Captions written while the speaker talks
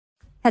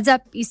Heads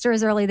up, Easter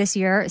is early this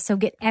year, so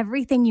get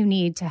everything you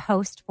need to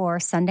host for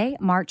Sunday,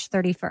 March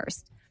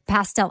 31st.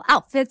 Pastel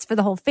outfits for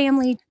the whole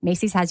family.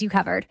 Macy's has you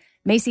covered.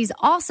 Macy's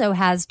also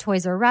has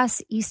Toys R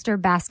Us Easter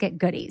basket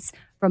goodies,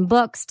 from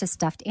books to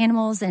stuffed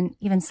animals and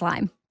even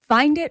slime.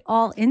 Find it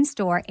all in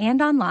store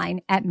and online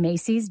at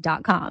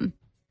Macys.com.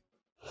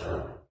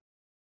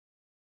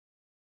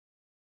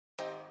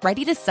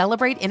 Ready to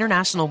celebrate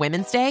International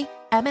Women's Day?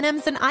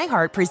 M&M's and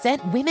iHeart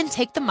present Women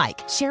Take the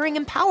Mic, sharing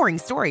empowering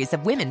stories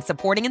of women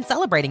supporting and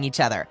celebrating each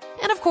other.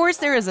 And of course,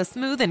 there is a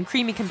smooth and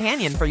creamy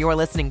companion for your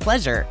listening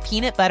pleasure,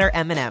 peanut butter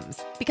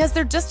M&M's. Because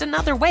they're just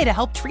another way to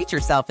help treat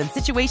yourself in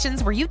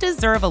situations where you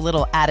deserve a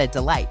little added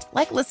delight,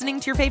 like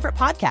listening to your favorite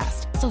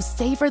podcast. So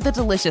savor the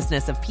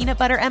deliciousness of peanut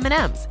butter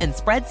M&M's and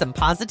spread some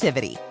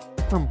positivity.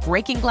 From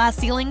breaking glass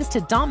ceilings to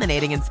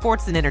dominating in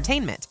sports and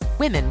entertainment,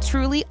 women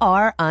truly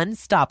are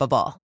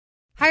unstoppable.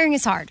 Hiring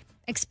is hard.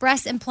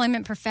 Express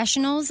Employment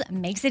Professionals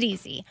makes it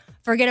easy.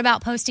 Forget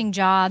about posting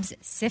jobs,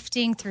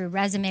 sifting through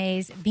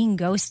resumes, being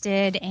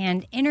ghosted,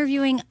 and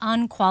interviewing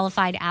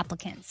unqualified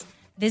applicants.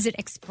 Visit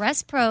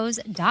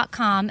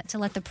expresspros.com to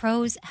let the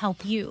pros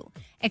help you.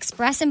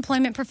 Express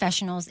Employment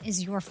Professionals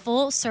is your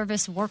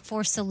full-service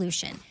workforce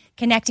solution,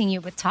 connecting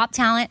you with top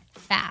talent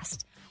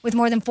fast. With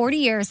more than 40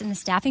 years in the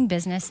staffing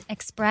business,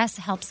 Express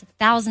helps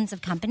thousands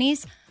of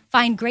companies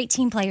find great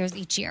team players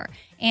each year,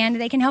 and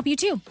they can help you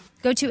too.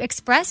 Go to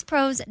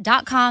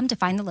expresspros.com to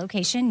find the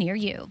location near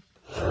you.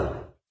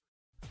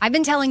 I've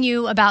been telling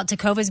you about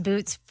Tecovas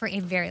boots for a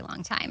very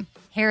long time.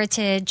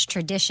 Heritage,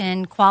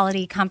 tradition,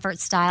 quality, comfort,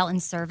 style,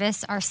 and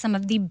service are some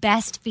of the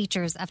best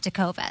features of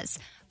Tecovas.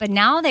 But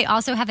now they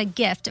also have a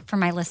gift for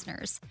my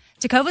listeners.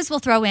 Tecovas will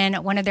throw in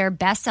one of their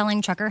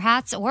best-selling trucker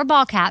hats or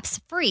ball caps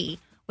free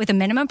with a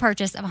minimum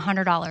purchase of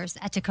 $100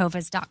 at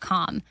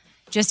tecovas.com.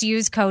 Just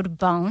use code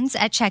BONES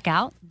at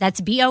checkout.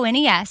 That's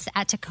BONES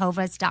at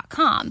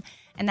tecovas.com.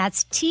 And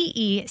that's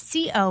TECOVAS.com.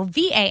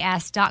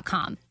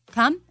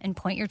 Come and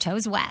point your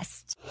toes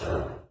west.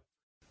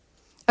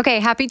 Okay,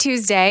 happy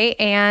Tuesday.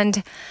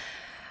 And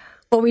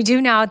what we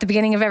do now at the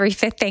beginning of every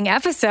Fifth Thing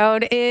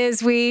episode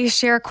is we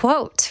share a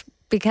quote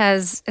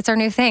because it's our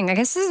new thing. I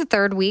guess this is the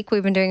third week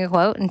we've been doing a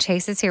quote, and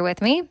Chase is here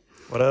with me.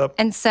 What up?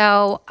 And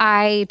so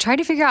I tried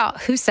to figure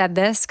out who said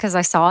this because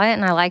I saw it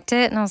and I liked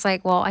it. And I was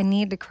like, well, I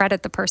need to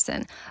credit the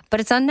person, but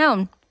it's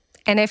unknown.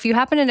 And if you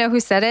happen to know who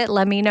said it,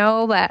 let me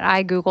know. But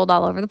I Googled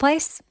all over the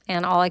place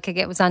and all I could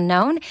get was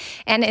unknown.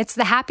 And it's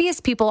the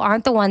happiest people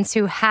aren't the ones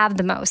who have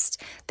the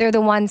most. They're the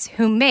ones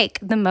who make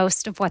the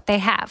most of what they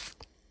have.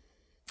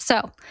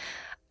 So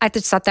I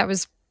just thought that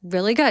was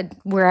really good.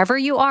 Wherever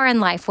you are in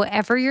life,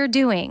 whatever you're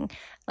doing,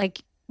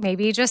 like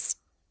maybe just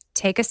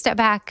take a step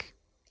back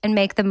and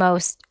make the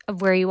most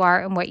of where you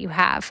are and what you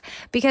have.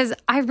 Because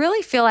I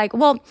really feel like,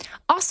 well,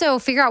 also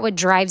figure out what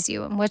drives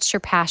you and what's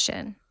your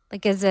passion.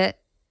 Like, is it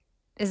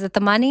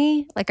the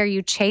money? Like, are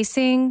you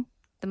chasing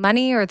the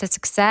money or the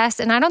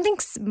success? And I don't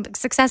think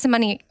success and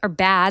money are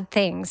bad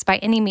things by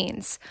any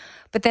means.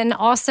 But then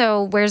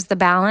also, where's the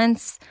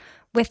balance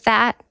with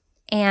that?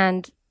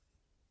 And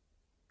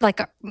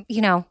like,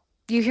 you know,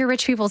 you hear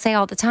rich people say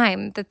all the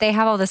time that they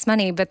have all this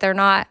money, but they're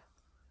not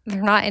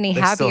any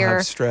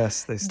happier still have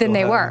stress. Than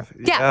they were.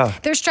 Yeah.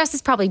 Their stress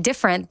is probably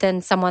different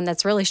than someone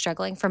that's really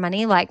struggling for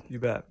money. Like, you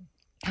bet.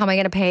 How am I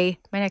going to pay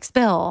my next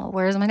bill?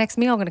 Where's my next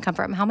meal going to come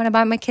from? How am I going to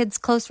buy my kids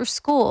clothes for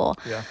school?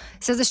 Yeah.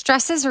 So the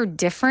stresses are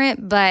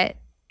different, but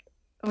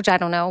which I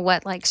don't know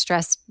what like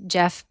stress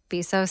Jeff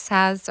Bezos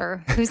has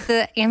or who's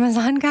the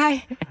Amazon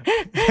guy.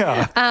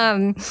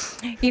 Yeah.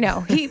 You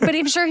know, but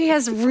I'm sure he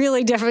has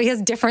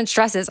different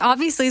stresses.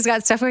 Obviously he's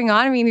got stuff going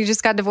on. I mean, he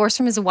just got divorced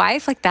from his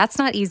wife. Like that's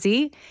not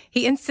easy.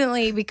 He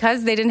instantly,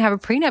 because they didn't have a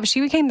prenup,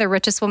 she became the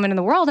richest woman in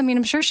the world. I mean,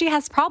 I'm sure she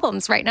has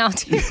problems right now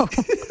too.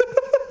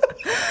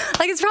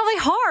 Like it's probably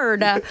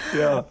hard.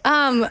 Yeah.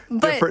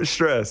 But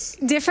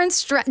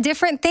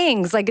different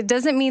things. Like it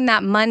doesn't mean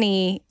that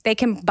money, they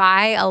can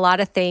buy a lot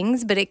of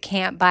things, but it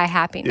can't buy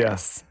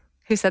happiness. Yeah.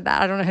 Who said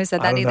that? I don't know who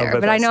said that either,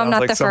 but I know I'm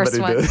not the first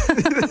one.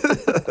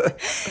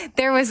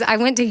 I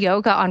went to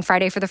yoga on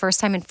Friday for the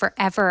first time in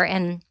forever.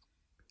 And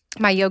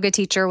my yoga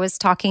teacher was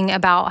talking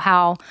about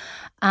how,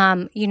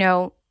 you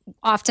know,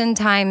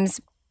 oftentimes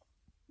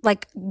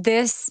like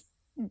this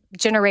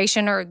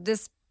generation or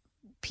this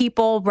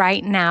people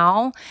right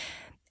now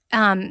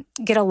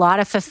get a lot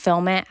of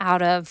fulfillment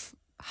out of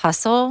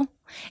hustle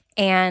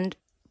and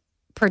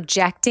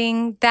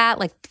projecting that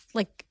like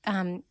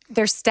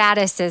their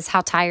status is how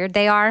tired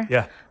they are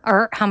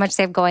or how much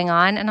they have going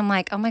on. And I'm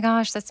like, oh my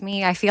gosh, that's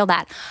me. I feel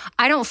that.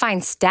 I don't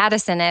find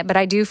status in it, but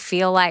I do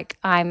feel like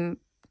I'm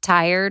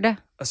tired.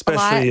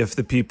 Especially if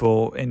the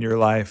people in your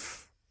life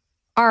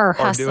are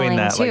hustling doing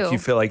that. too. Like you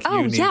feel like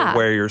you need to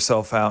wear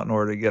yourself out in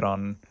order to get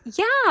on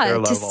their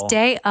level. To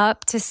stay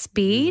up to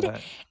speed.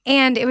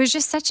 And it was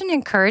just such an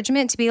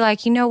encouragement to be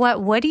like, you know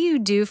what do you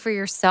do for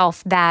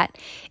yourself that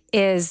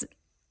is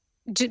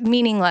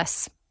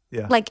meaningless?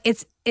 Yeah. Like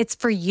it's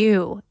for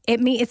you.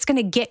 It's going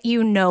to get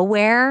you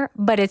nowhere,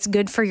 but it's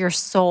good for your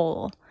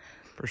soul.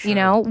 For sure. You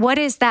know, what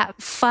is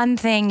that fun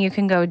thing you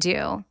can go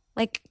do?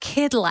 like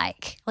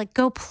kid-like, like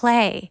go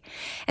play.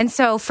 And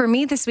so for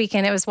me this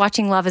weekend, it was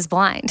watching Love is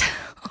Blind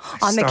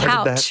on the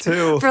couch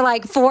for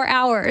like 4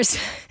 hours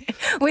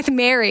with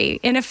Mary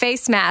in a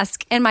face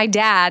mask and my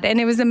dad.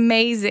 And it was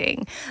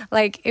amazing.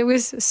 Like it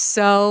was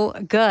so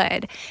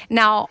good.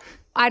 Now,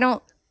 I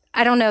don't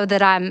know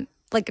that I'm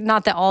like,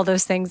 not that all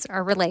those things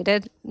are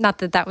related, not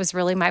that that was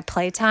really my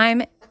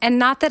playtime. And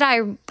not that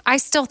I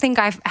still think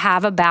I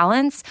have a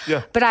balance,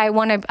 but I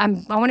want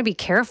to be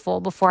careful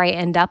before I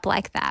end up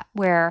like that,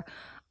 where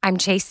I'm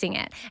chasing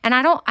it. And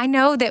I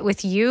know that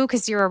with you,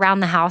 because you're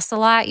around the house a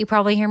lot, you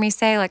probably hear me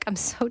say like, I'm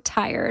so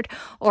tired,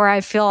 or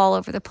I feel all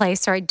over the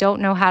place, or I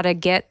don't know how to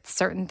get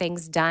certain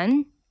things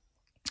done.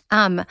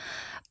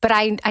 But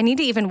I need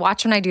to even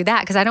watch when I do that,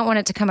 because I don't want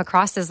it to come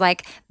across as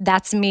like,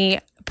 that's me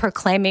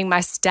proclaiming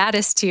my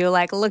status to you.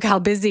 Like, look how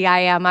busy I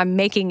am. I'm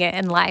making it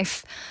in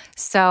life.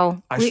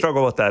 So I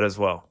struggle with that as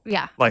well.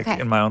 Yeah. Like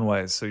in my own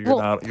ways. So you're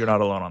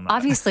not alone on that.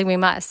 Obviously we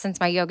must, since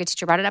my yoga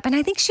teacher brought it up. And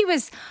I think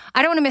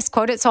I don't want to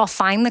misquote it, so I'll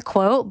find the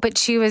quote,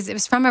 but it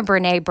was from a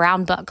Brene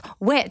Brown book,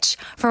 which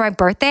for my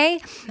birthday,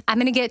 I'm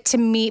going to get to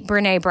meet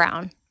Brene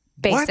Brown.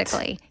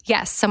 Basically. What?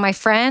 Yes. So my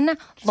friend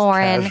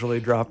Lauren. Casually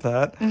drop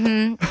that.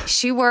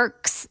 She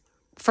works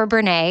for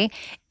Brene,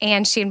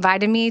 and she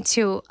invited me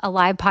to a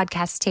live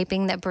podcast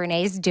taping that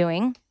Brene's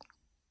doing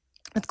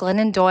with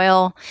Glennon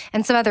Doyle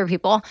and some other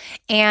people.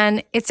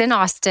 And it's in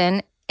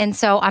Austin. And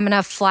so I'm going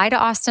to fly to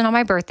Austin on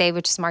my birthday,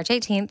 which is March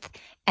 18th,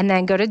 and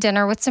then go to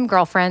dinner with some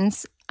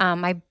girlfriends.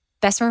 My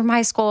best friend from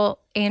high school,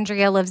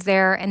 Andrea, lives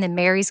there. And then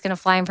Mary's going to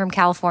fly in from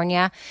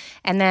California.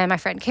 And then my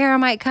friend Kara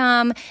might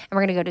come, and we're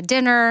going to go to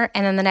dinner.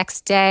 And then the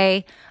next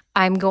day,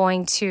 I'm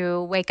going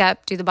to wake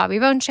up, do the Bobby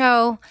Bone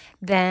show,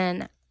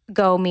 then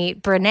go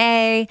meet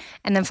Brene,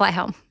 and then fly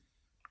home.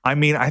 I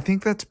mean, I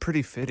think that's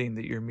pretty fitting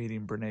that you're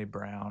meeting Brene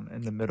Brown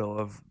in the middle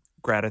of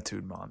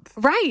Gratitude Month.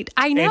 Right.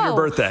 I know. And your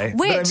birthday.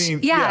 Which,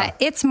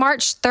 it's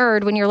March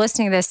 3rd when you're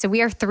listening to this. So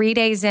we are 3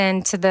 days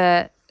into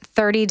the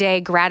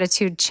 30-day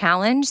gratitude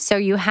challenge. So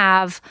you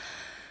have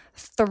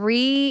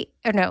 28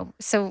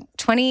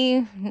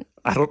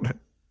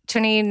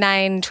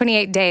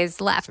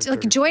 days left.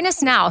 Like, join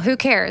us now. Who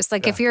cares?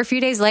 Like, if you're a few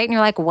days late and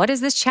you're like, what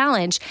is this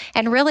challenge?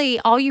 And really,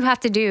 all you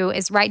have to do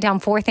is write down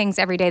 4 things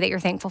every day that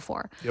you're thankful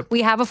for. Yep.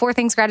 We have a 4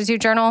 things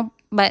gratitude journal,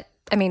 but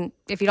I mean,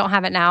 if you don't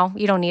have it now,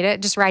 you don't need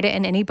it. Just write it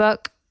in any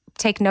book.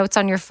 Take notes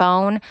on your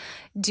phone.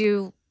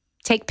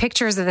 Take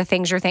pictures of the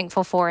things you're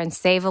thankful for and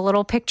save a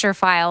little picture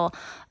file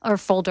or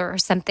folder or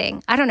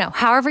something. I don't know.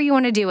 However you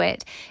want to do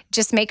it,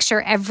 just make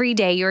sure every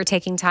day you're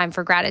taking time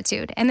for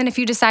gratitude. And then if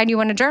you decide you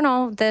want to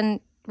journal,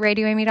 then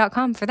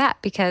radioamy.com for that,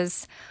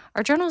 because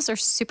our journals are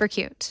super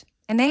cute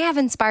and they have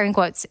inspiring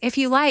quotes. If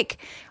you like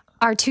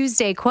our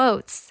Tuesday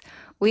quotes,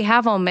 we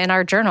have them in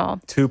our journal.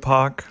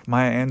 Tupac,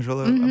 Maya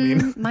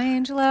Angelou.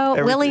 Maya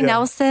Angelou, Willie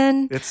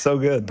Nelson. It's so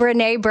good.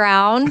 Brene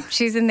Brown.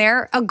 She's in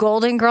there. A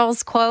Golden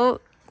Girls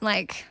quote.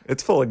 Like,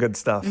 it's full of good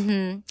stuff.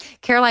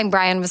 Caroline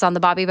Bryan was on the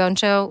Bobby Bone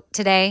show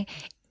today,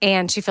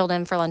 and she filled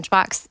in for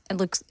Lunchbox.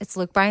 It's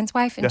Luke Bryan's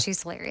wife, and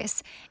she's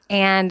hilarious.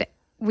 And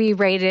we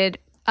rated.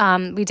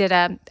 We did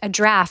a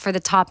draft for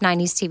the top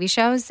 90s TV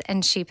shows,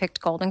 and she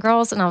picked Golden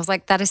Girls. And I was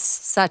like, that is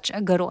such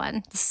a good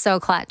one. So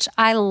clutch.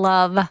 I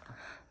love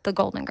the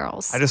Golden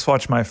Girls. I just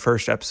watched my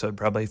first episode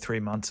probably 3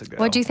 months ago.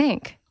 What'd you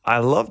think? I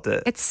loved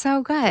it. It's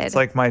so good. It's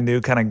like my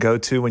new kind of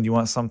go-to when you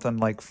want something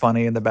like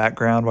funny in the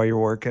background while you're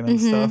working and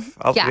stuff.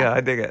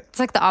 I dig it. It's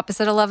like the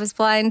opposite of Love is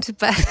Blind,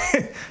 but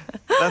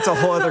that's a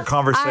whole other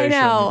conversation.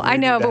 I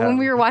know. But when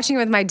we were watching it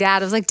with my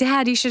dad, I was like,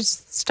 Dad, you should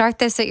start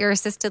this at your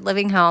assisted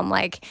living home.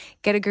 Like,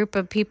 get a group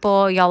of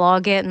people, y'all all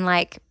get in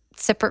like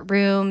separate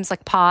rooms,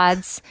 like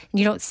pods, and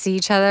you don't see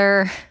each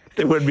other.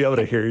 They wouldn't be able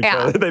to hear each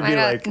other. They'd be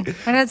like,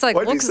 and it's like,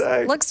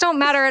 looks don't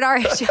matter at our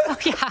age. Oh,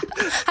 yeah.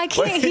 I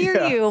can't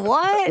hear you.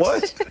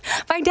 What?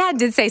 My dad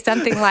did say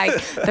something like,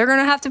 they're going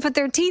to have to put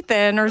their teeth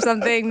in or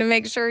something to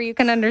make sure you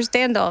can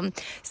understand them.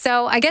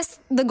 So I guess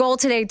the goal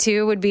today,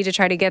 too, would be to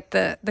try to get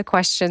the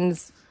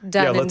questions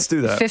done in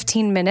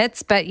 15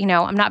 minutes. But,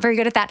 I'm not very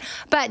good at that.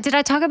 But did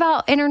I talk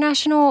about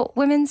International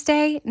Women's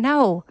Day?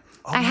 No,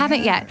 I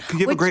haven't yet. You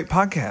have a great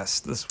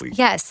podcast this week.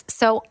 Yes.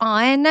 So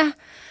on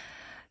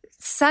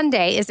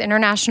Sunday is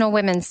International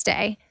Women's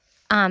Day.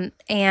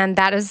 And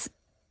that is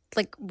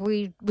like,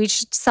 we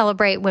should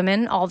celebrate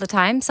women all the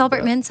time.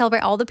 Celebrate men, celebrate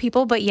all the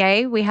people, but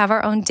yay, we have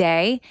our own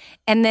day.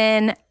 And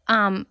then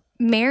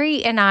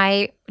Mary and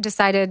I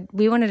decided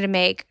we wanted to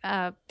make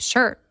a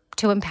shirt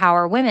to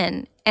empower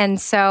women.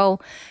 And so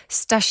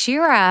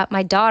Stashira,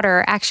 my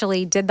daughter,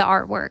 actually did the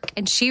artwork,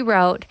 and she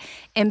wrote,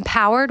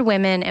 "Empowered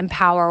women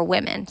empower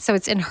women." So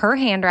it's in her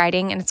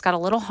handwriting, and it's got a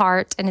little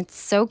heart, and it's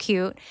so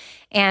cute.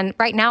 And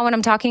right now when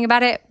I'm talking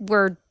about it,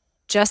 we're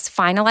just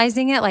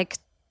finalizing it. Like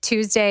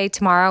Tuesday,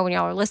 tomorrow, when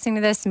y'all are listening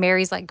to this,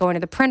 Mary's like going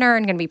to the printer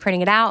and going to be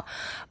printing it out.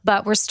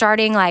 But we're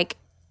starting like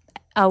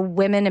a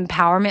women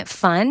empowerment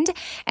fund.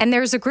 And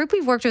there's a group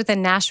we've worked with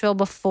in Nashville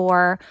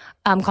before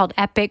called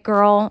Epic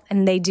Girl,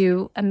 and they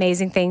do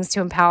amazing things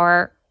to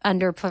empower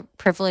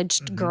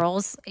underprivileged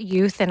girls,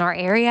 youth in our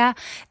area.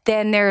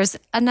 Then there's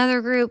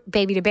another group,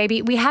 Baby to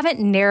Baby. We haven't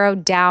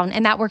narrowed down,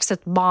 and that works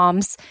with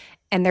moms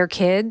and their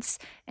kids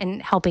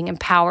and helping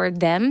empower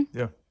them.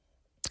 Yeah.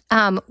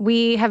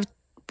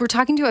 We're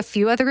talking to a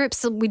few other groups,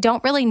 so we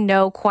don't really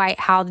know quite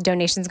how the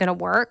donation is going to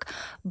work,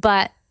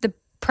 but the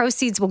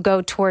proceeds will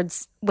go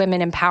towards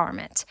women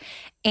empowerment.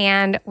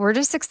 And we're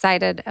just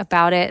excited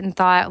about it and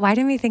thought, why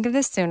didn't we think of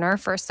this sooner,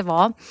 first of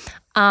all?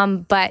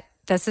 But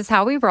this is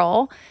how we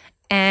roll.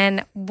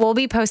 And we'll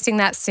be posting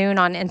that soon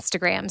on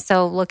Instagram.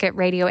 So look at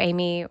Radio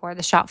Amy or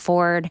the Shop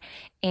Forward,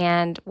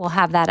 and we'll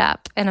have that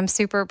up. And I'm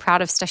super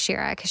proud of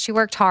Stashira because she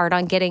worked hard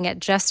on getting it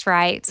just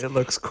right. It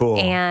looks cool.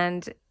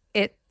 And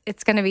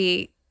it's going to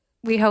be,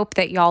 we hope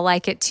that y'all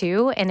like it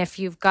too. And if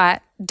you've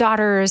got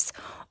daughters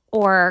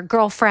or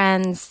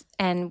girlfriends,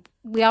 and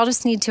we all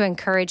just need to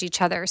encourage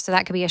each other. So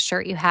that could be a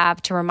shirt you have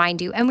to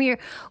remind you. And we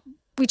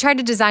tried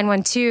to design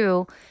one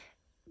too,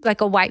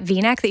 like a white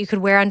V-neck that you could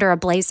wear under a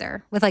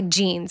blazer with like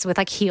jeans with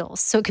like heels.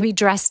 So it could be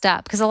dressed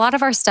up because a lot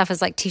of our stuff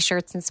is like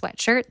t-shirts and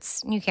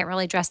sweatshirts. You can't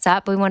really dress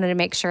up. We wanted to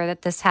make sure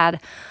that this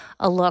had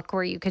a look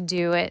where you could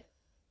do it,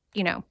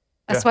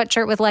 a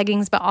sweatshirt with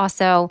leggings, but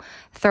also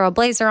throw a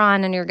blazer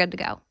on and you're good to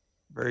go.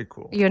 Very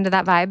cool. You into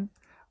that vibe?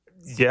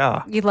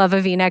 Yeah. You love a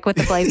V-neck with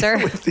the blazer?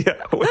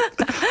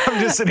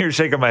 I'm just sitting here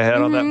shaking my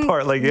head on that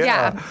part. Like,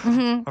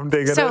 I'm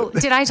digging it. So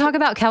did I talk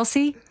about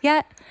Kelsey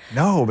yet?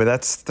 No, but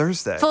that's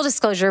Thursday. Full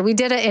disclosure, we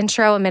did an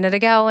intro a minute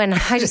ago and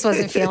I just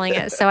wasn't feeling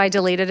it. So I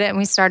deleted it and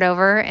we start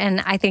over.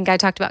 And I think I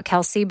talked about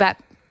Kelsey, but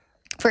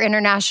for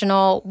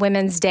International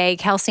Women's Day,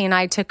 Kelsey and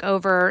I took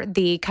over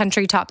the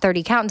Country Top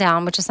 30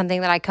 Countdown, which is something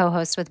that I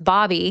co-host with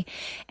Bobby.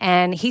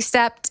 And he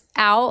stepped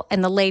out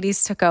and the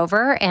ladies took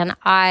over and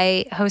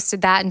I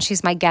hosted that and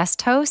she's my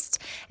guest host.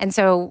 And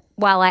so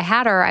while I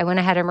had her, I went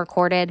ahead and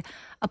recorded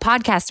a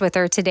podcast with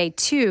her today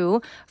too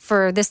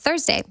for this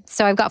Thursday.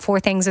 So I've got 4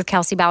 things with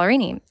Kelsey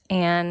Ballerini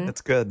and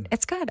it's good.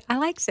 It's good. I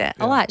liked it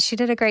a lot. She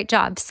did a great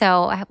job.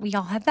 So we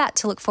all have that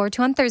to look forward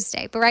to on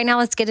Thursday. But right now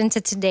let's get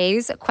into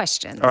today's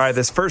questions. All right.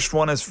 This first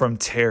one is from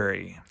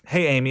Terry.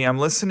 Hey, Amy, I'm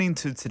listening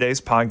to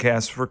today's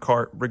podcast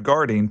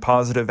regarding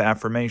positive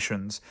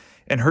affirmations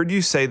and heard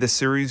you say the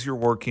series you're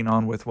working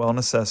on with Well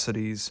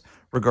Necessities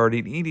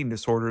regarding eating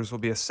disorders will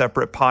be a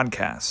separate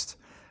podcast.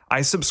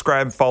 I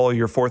subscribe and follow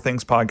your 4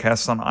 Things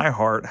podcast on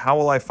iHeart. How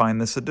will I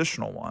find this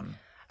additional one?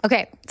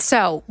 Okay,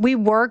 so we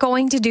were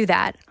going to do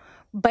that,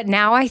 but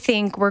now I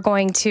think we're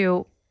going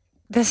to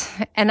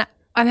and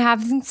I'm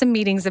having some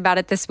meetings about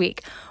it this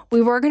week.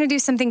 We were going to do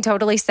something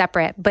totally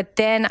separate, but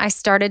then I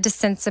started to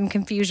sense some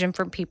confusion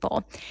from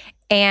people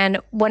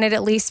and wanted,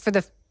 at least for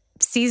the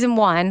season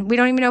 1, we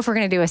don't even know if we're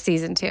going to do a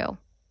season 2.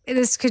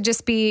 This could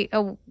just be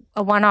a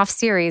one-off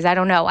series. I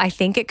don't know. I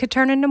think it could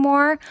turn into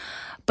more.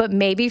 But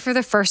maybe for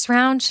the first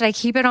round, should I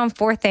keep it on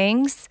 4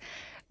 Things?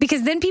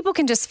 Because then people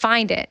can just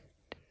find it.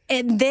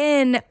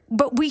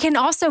 But we can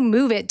also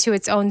move it to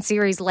its own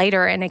series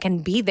later and it can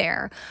be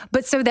there.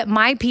 But so that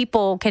my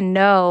people can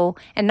know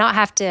and not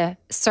have to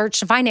search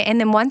to find it. And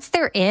then once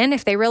they're in,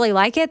 if they really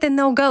like it, then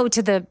they'll go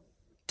to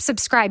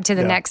subscribe to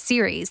the next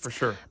series. For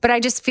sure. But I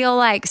just feel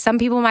like some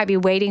people might be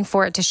waiting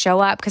for it to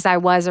show up because I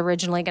was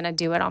originally going to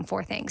do it on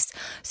 4 Things.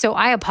 So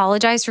I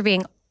apologize for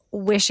being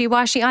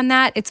wishy-washy on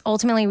that. It's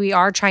ultimately, we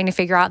are trying to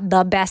figure out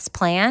the best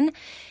plan.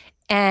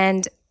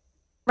 And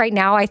right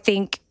now, I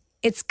think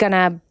it's going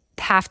to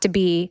have to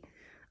be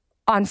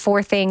on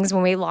 4 Things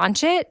when we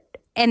launch it.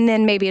 And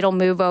then maybe it'll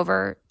move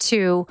over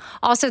to,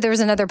 also there's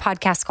another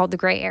podcast called The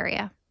Gray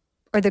Area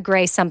or The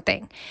Gray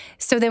something.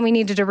 So then we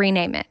needed to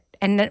rename it.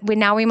 And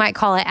now we might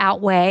call it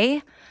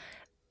Outweigh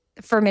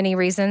for many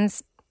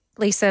reasons.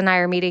 Lisa and I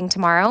are meeting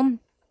tomorrow.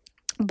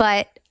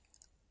 But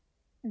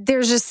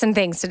there's just some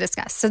things to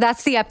discuss. So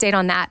that's the update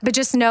on that. But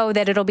just know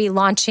that it'll be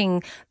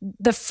launching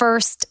the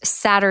first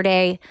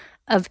Saturday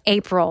of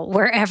April,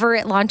 wherever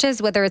it launches,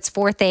 whether it's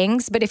 4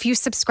 Things. But if you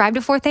subscribe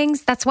to 4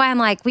 Things, that's why I'm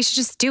like, we should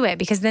just do it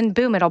because then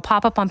boom, it'll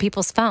pop up on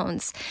people's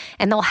phones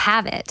and they'll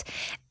have it.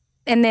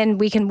 And then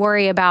we can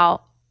worry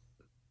about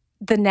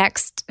the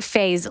next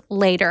phase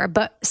later.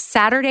 But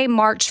Saturday,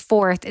 March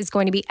 4th is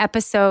going to be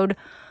episode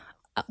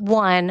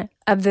 1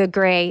 of The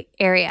Gray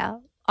Area.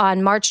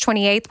 On March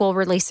 28th, we'll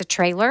release a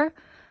trailer.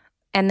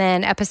 And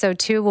then episode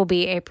 2 will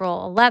be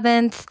April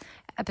 11th,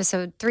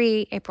 episode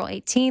 3, April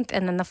 18th,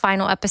 and then the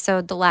final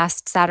episode, the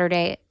last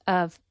Saturday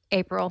of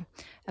April,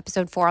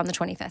 episode 4 on the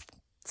 25th.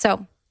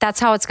 So that's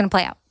how it's going to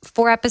play out.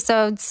 4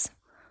 episodes,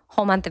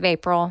 whole month of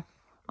April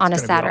on a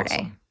Saturday.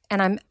 Awesome.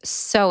 And I'm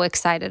so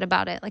excited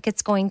about it. Like,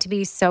 it's going to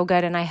be so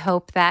good. And I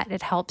hope that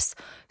it helps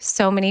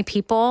so many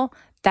people.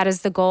 That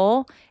is the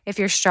goal. If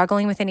you're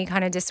struggling with any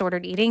kind of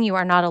disordered eating, you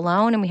are not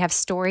alone. And we have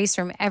stories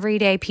from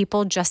everyday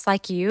people just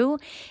like you.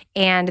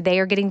 And they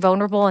are getting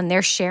vulnerable and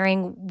they're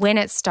sharing when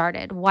it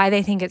started, why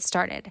they think it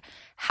started,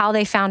 how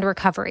they found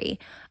recovery.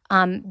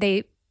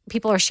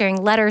 People are sharing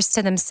letters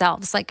to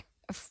themselves, like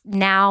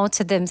now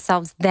to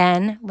themselves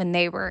then when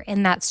they were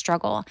in that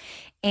struggle.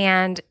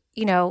 And,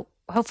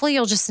 hopefully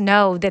you'll just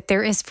know that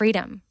there is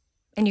freedom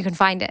and you can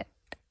find it.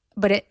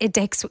 but it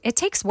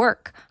takes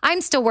work.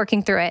 I'm still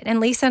working through it. And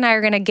Lisa and I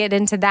are going to get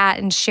into that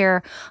and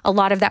share a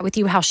lot of that with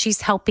you, how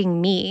she's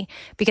helping me,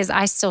 because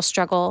I still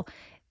struggle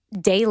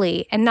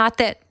daily. And not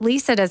that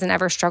Lisa doesn't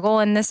ever struggle,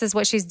 and this is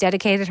what she's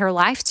dedicated her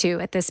life to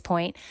at this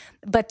point.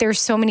 But there's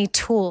so many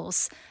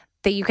tools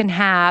that you can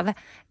have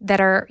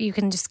that you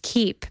can just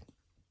keep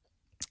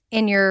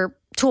in your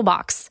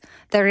toolbox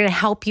that are going to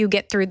help you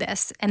get through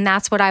this. And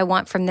that's what I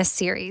want from this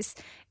series,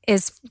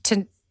 is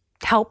to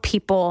help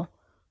people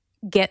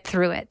get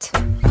through it.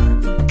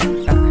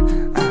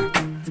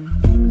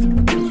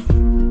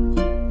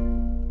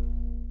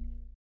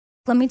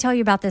 Let me tell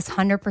you about this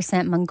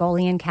 100%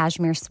 Mongolian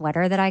cashmere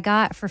sweater that I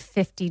got for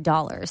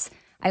 $50.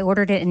 I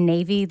ordered it in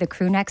navy, the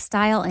crew neck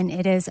style, and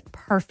it is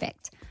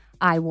perfect.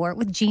 I wore it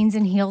with jeans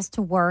and heels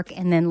to work,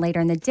 and then later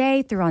in the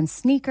day threw on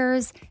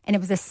sneakers, and it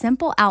was a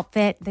simple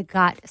outfit that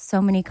got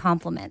so many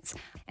compliments.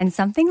 And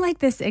something like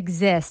this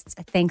exists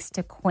thanks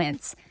to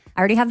Quince. I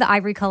already have the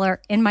ivory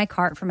color in my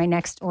cart for my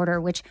next order,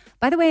 which,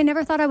 by the way, I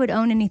never thought I would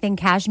own anything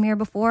cashmere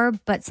before,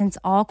 but since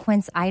all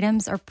Quince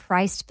items are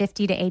priced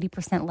 50 to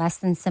 80% less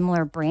than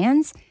similar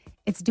brands,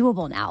 it's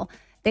doable now.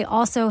 They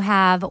also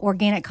have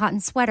organic cotton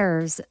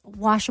sweaters,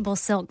 washable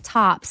silk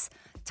tops,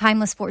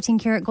 timeless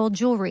 14-karat gold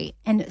jewelry,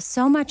 and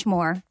so much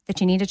more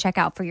that you need to check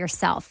out for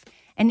yourself.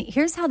 And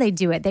here's how they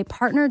do it. They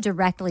partner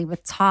directly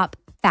with top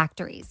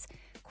factories.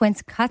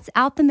 Quince cuts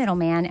out the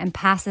middleman and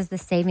passes the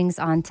savings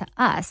on to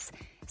us.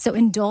 So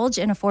indulge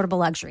in affordable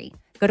luxury.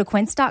 Go to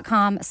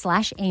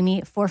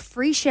quince.com/Amy for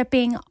free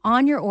shipping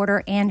on your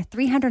order and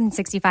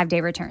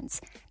 365-day returns.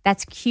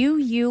 That's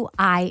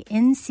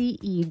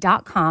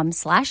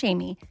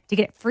QUINCE.com/Amy to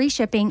get free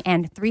shipping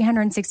and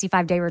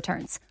 365-day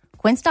returns.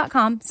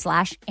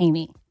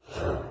 Quince.com/Amy.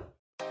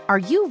 Are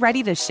you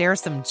ready to share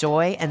some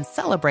joy and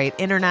celebrate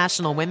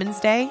International Women's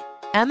Day?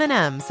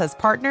 M&M's has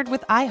partnered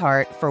with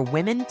iHeart for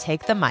Women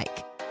Take the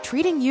Mic,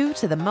 treating you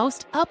to the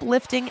most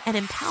uplifting and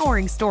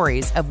empowering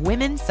stories of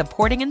women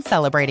supporting and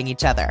celebrating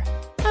each other.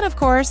 And of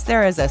course,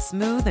 there is a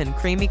smooth and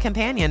creamy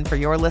companion for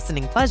your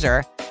listening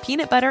pleasure,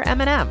 peanut butter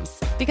M&Ms,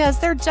 because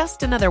they're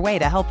just another way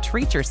to help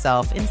treat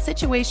yourself in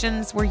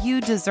situations where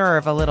you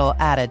deserve a little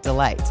added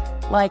delight,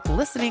 like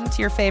listening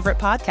to your favorite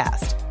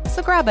podcast.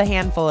 So grab a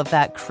handful of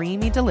that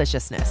creamy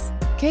deliciousness.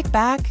 Kick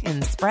back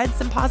and spread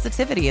some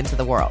positivity into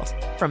the world.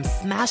 From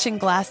smashing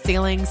glass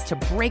ceilings to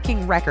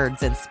breaking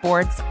records in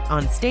sports,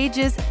 on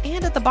stages,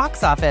 and at the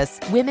box office,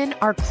 women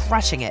are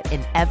crushing it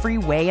in every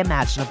way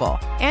imaginable.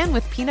 And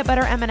with peanut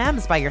butter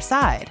M&Ms by your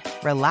side,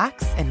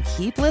 relax and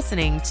keep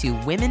listening to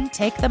Women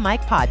Take the Mic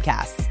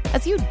podcasts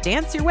as you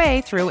dance your way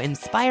through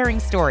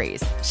inspiring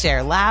stories,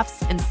 share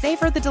laughs, and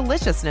savor the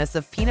deliciousness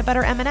of peanut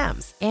butter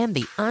M&Ms and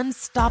the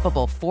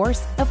unstoppable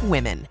force of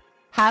women.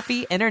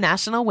 Happy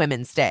International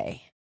Women's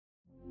Day.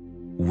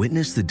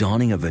 Witness the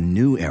dawning of a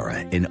new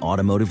era in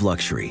automotive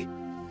luxury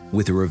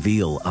with a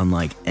reveal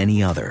unlike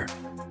any other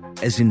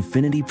as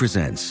Infiniti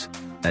presents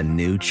a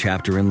new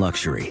chapter in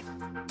luxury,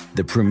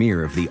 the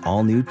premiere of the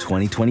all-new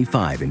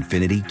 2025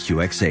 Infiniti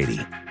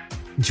QX80.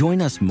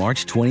 Join us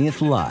March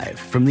 20th live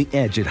from the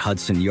Edge at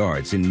Hudson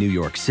Yards in New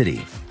York City,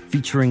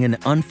 featuring an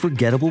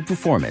unforgettable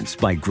performance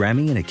by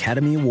Grammy and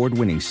Academy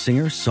Award-winning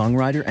singer,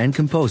 songwriter, and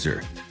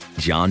composer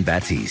Jon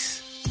Batiste.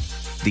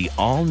 The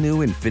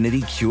all-new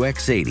Infiniti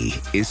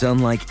QX80 is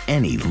unlike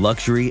any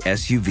luxury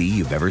SUV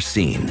you've ever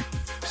seen.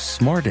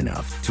 Smart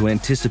enough to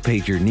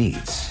anticipate your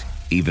needs,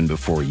 even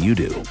before you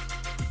do.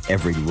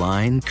 Every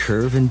line,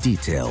 curve, and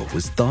detail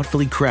was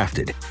thoughtfully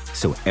crafted,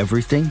 so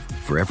everything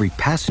for every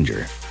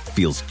passenger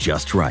feels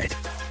just right.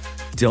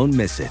 Don't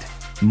miss it.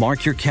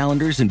 Mark your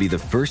calendars and be the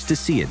first to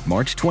see it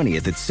March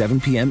 20th at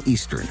 7 p.m.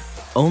 Eastern,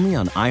 only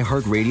on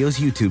iHeartRadio's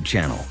YouTube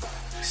channel.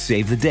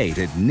 Save the date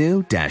at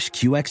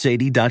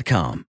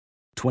new-QX80.com.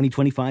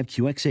 2025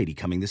 QX80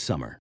 coming this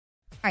summer.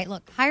 All right,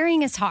 look,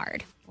 hiring is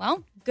hard.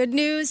 Well, good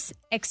news,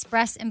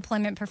 Express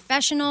Employment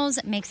Professionals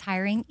makes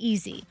hiring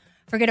easy.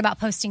 Forget about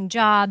posting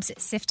jobs,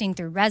 sifting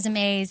through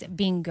resumes,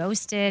 being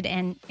ghosted,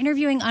 and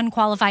interviewing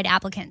unqualified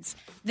applicants.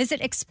 Visit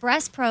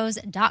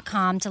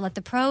expresspros.com to let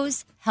the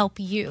pros help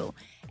you.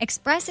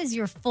 Express is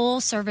your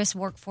full-service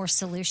workforce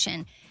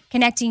solution,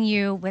 connecting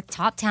you with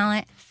top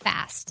talent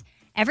fast.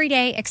 Every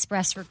day,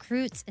 Express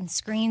recruits and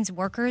screens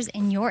workers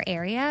in your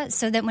area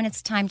so that when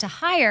it's time to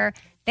hire,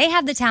 they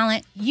have the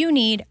talent you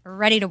need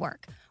ready to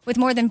work. With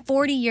more than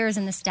 40 years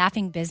in the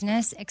staffing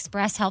business,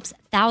 Express helps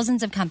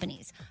thousands of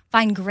companies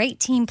find great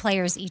team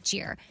players each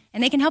year,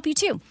 and they can help you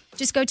too.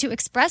 Just go to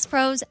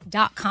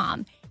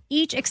expresspros.com.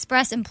 Each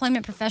Express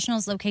Employment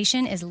Professionals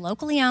location is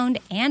locally owned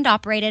and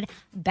operated,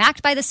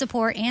 backed by the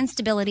support and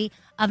stability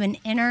of an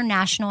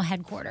international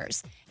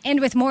headquarters. And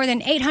with more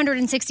than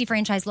 860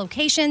 franchise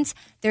locations,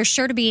 there's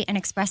sure to be an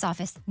Express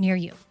office near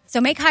you.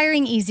 So make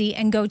hiring easy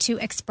and go to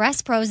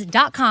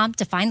expresspros.com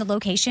to find the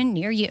location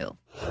near you.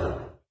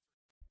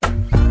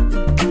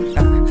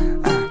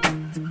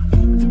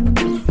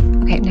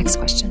 Okay, next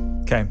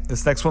question. Okay,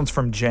 this next one's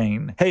from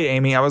Jane. Hey,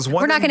 Amy, I was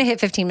wondering... We're not going to hit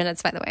 15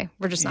 minutes, by the way.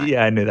 We're just not.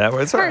 Yeah, I knew that.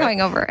 It's We're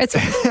going over. It's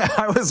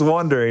I was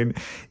wondering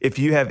if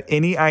you have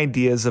any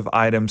ideas of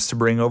items to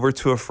bring over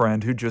to a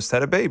friend who just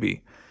had a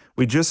baby.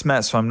 We just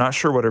met, so I'm not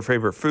sure what her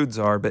favorite foods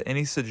are, but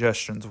any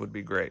suggestions would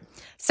be great.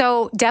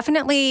 So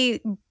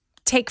definitely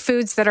take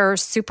foods that are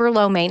super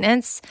low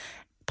maintenance,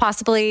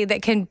 possibly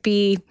that can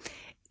be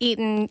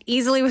eaten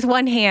easily with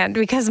one hand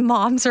because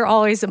moms are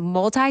always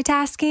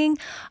multitasking.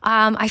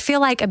 I feel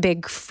like a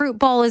big fruit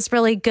bowl is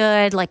really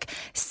good, like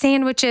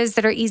sandwiches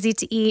that are easy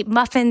to eat,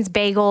 muffins,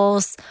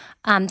 bagels,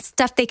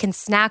 stuff they can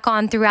snack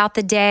on throughout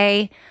the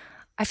day.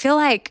 I feel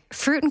like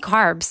fruit and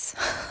carbs,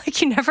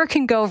 like you never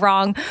can go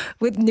wrong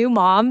with new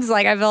moms.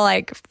 Like I feel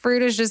like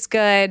fruit is just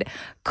good.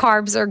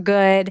 Carbs are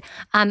good.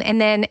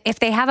 And then if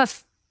they have a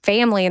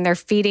family and they're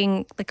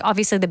feeding, like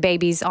obviously the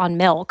baby's on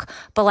milk,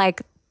 but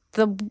like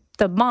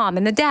the mom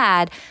and the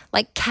dad,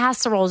 like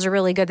casseroles are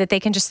really good that they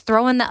can just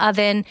throw in the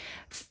oven.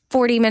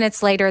 40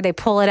 minutes later, they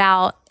pull it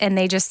out and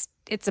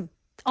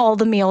all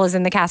the meal is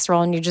in the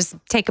casserole and you just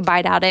take a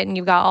bite out of it and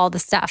you've got all the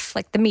stuff,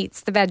 like the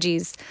meats, the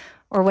veggies,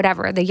 or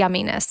whatever, the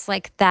yumminess.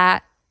 Like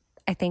that,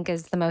 I think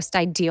is the most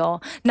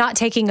ideal. Not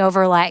taking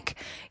over like,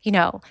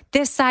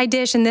 this side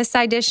dish and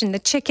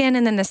the chicken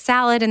and then the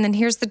salad and then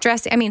here's the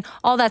dressing. I mean,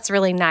 all that's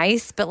really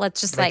nice, but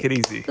let's just make it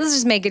easy. Let's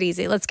just make it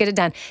easy. Let's get it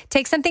done.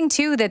 Take something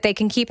too that they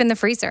can keep in the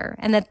freezer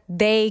and that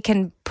they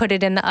can put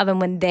it in the oven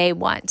when they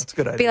want. That's a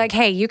good idea. Be like,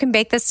 hey, you can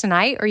bake this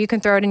tonight or you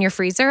can throw it in your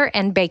freezer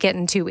and bake it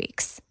in 2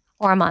 weeks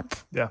or a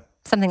month. Yeah.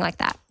 Something like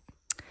that.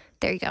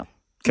 There you go.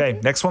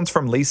 Okay, next one's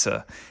from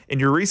Lisa. In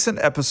your recent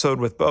episode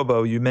with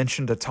Bobo, you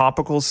mentioned a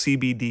topical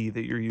CBD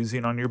that you're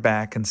using on your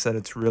back and said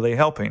it's really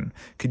helping.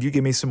 Could you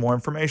give me some more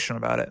information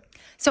about it?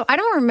 So I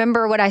don't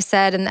remember what I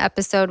said in the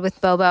episode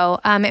with Bobo.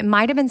 It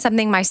might have been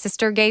something my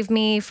sister gave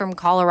me from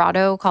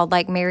Colorado called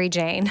like Mary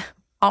Jane.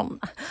 I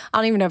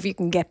don't even know if you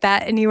can get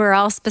that anywhere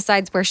else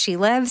besides where she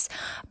lives.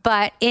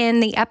 But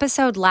in the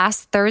episode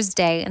last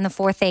Thursday in the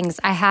 4 Things,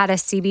 I had a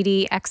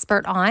CBD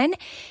expert on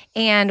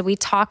and we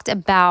talked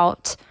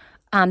about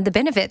the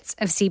benefits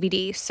of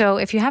CBD. So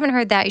if you haven't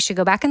heard that, you should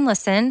go back and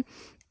listen.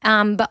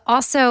 But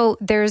also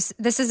this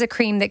is a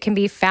cream that can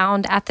be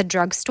found at the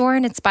drugstore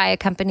and it's by a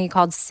company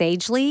called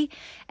Sagely,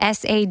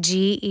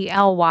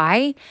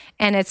 Sagely,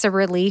 and it's a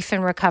relief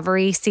and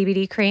recovery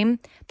CBD cream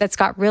that's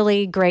got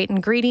really great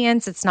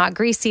ingredients. It's not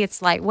greasy,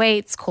 it's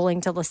lightweight, it's cooling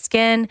to the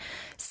skin.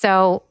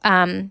 So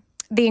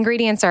the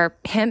ingredients are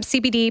hemp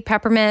CBD,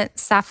 peppermint,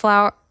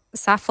 safflower,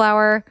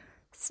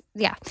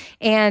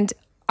 and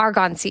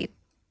argan seed.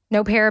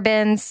 No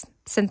parabens,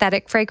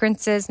 synthetic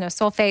fragrances, no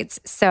sulfates.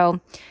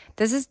 So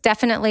this is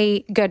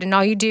definitely good. And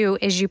all you do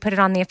is you put it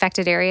on the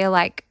affected area,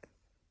 like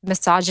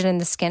massage it in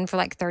the skin for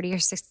like 30 or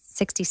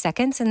 60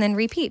 seconds and then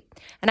repeat.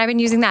 And I've been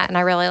using that and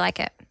I really like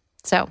it.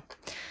 So,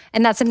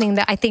 and that's something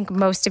that I think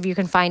most of you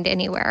can find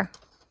anywhere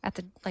at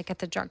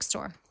the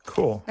drugstore.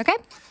 Cool. Okay.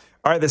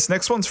 All right, this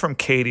next one's from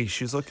Katie.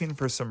 She's looking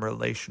for some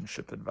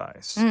relationship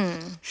advice.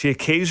 She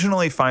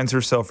occasionally finds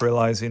herself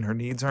realizing her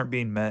needs aren't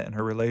being met in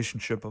her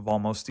relationship of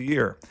almost a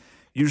year.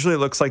 Usually it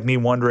looks like me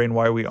wondering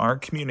why we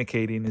aren't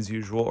communicating as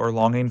usual or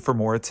longing for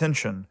more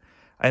attention.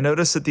 I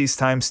notice that these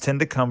times tend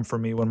to come for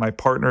me when my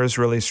partner is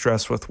really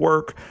stressed with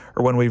work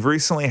or when we've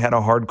recently had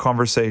a hard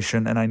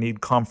conversation and I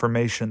need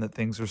confirmation that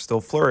things are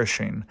still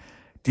flourishing.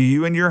 Do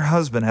you and your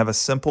husband have a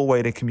simple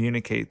way to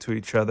communicate to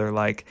each other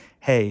like,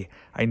 hey,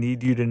 I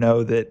need you to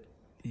know that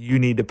you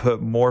need to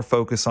put more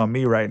focus on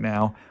me right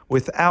now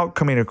without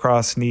coming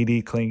across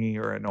needy, clingy,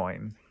 or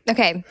annoying?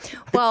 Okay.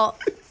 Well,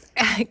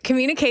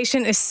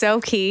 communication is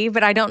so key,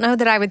 but I don't know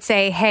that I would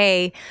say,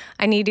 hey,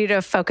 I need you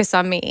to focus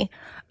on me.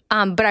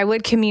 But I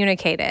would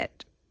communicate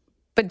it,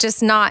 but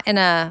just not in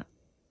a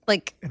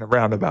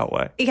roundabout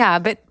way. Yeah,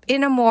 but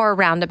in a more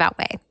roundabout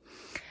way.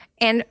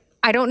 And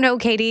I don't know,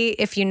 Katie,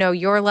 if you know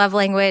your love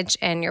language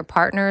and your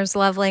partner's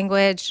love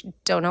language.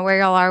 Don't know where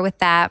y'all are with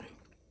that.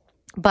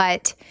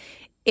 But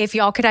if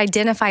y'all could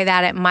identify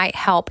that, it might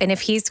help. And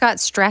if he's got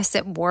stress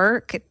at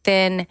work,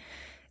 then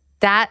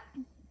that's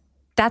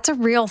a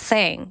real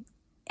thing.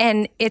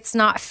 And it's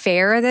not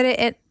fair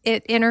that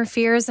it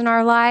interferes in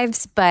our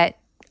lives, but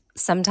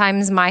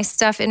sometimes my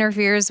stuff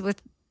interferes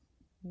with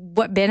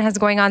what Ben has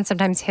going on.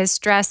 Sometimes his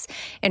stress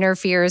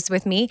interferes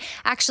with me.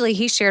 Actually,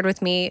 he shared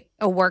with me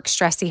a work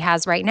stress he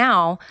has right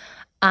now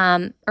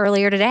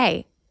earlier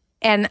today.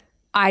 And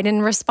I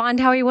didn't respond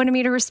how he wanted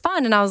me to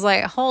respond. And I was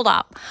like, hold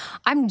up.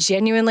 I'm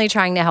genuinely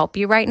trying to help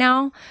you right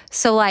now.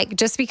 So like,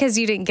 just because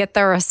you didn't get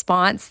the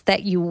response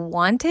that you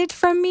wanted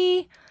from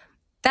me,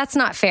 that's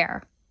not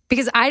fair.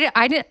 Because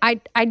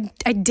I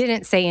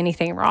didn't say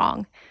anything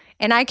wrong.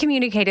 And I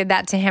communicated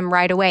that to him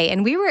right away.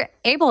 And we were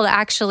able to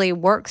actually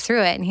work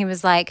through it. And he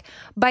was like,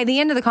 by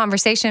the end of the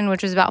conversation,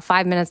 which was about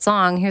 5 minutes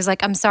long, he was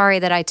like, I'm sorry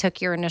that I took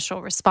your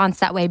initial response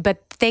that way.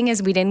 But the thing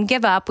is, we didn't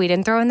give up. We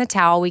didn't throw in the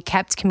towel. We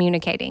kept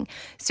communicating.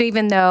 So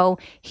even though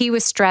he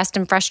was stressed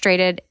and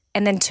frustrated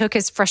and then took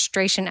his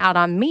frustration out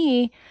on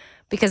me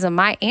because of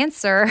my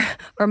answer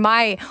or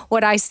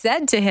what I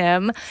said to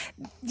him,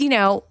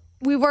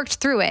 we worked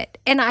through it.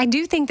 And I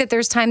do think that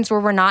there's times where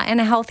we're not in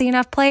a healthy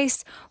enough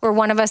place where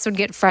one of us would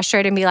get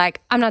frustrated and be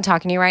like, I'm not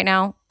talking to you right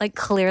now, like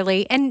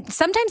clearly. And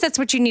sometimes that's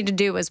what you need to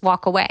do is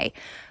walk away.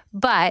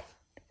 But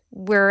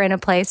we're in a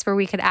place where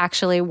we could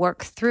actually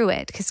work through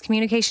it because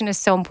communication is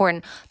so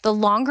important. The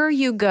longer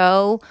you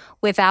go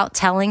without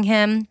telling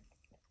him,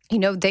 you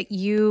know, that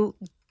you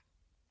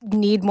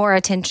need more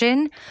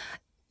attention,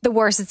 the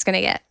worse it's going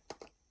to get.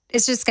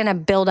 It's just going to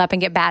build up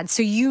and get bad.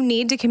 So you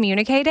need to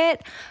communicate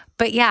it.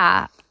 But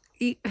yeah,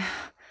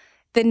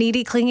 the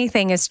needy, clingy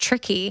thing is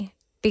tricky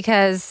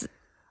because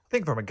I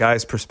think from a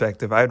guy's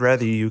perspective, I'd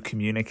rather you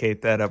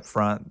communicate that up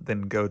front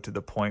than go to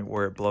the point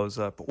where it blows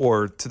up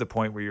or to the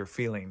point where you're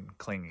feeling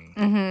clingy.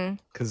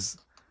 Because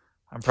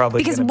I'm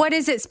probably what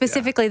is it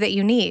specifically that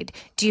you need?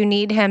 Do you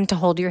need him to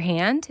hold your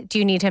hand? Do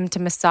you need him to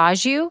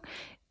massage you?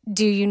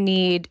 Do you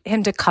need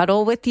him to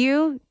cuddle with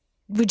you?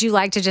 Would you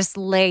like to just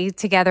lay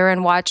together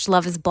and watch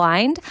Love is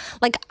Blind?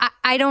 Like,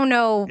 I don't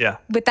know. Yeah.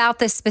 Without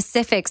the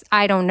specifics,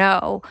 I don't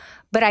know.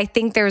 But I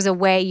think there's a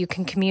way you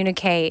can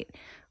communicate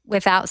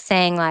without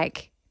saying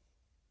like,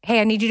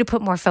 hey, I need you to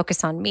put more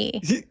focus on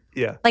me.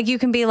 Yeah. Like you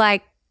can be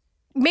like,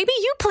 maybe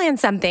you plan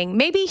something.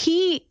 Maybe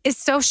he is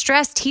so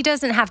stressed, he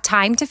doesn't have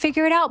time to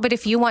figure it out. But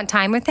if you want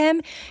time with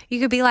him, you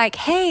could be like,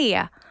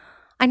 hey,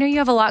 I know you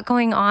have a lot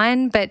going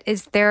on, but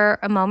is there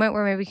a moment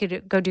where maybe we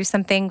could go do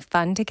something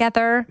fun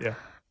together? Yeah.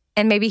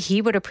 And maybe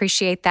he would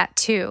appreciate that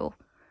too.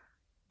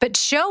 But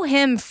show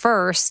him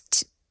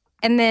first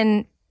and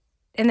then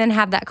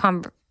have that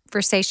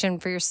conversation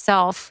for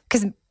yourself.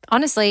 Because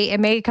honestly, it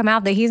may come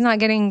out that he's not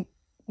getting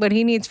what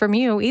he needs from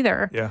you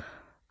either. Yeah.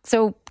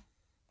 So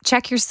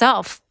check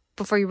yourself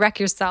before you wreck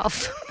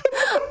yourself.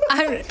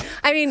 I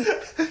mean,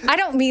 I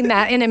don't mean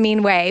that in a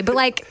mean way, but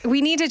like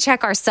we need to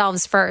check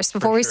ourselves first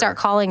before we start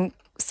calling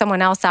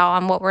someone else out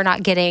on what we're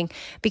not getting.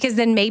 Because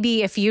then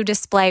maybe if you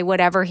display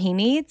whatever he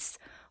needs,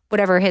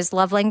 whatever his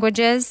love language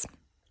is,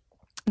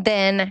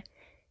 then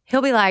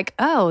he'll be like,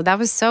 oh, that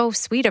was so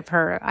sweet of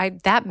her.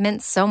 That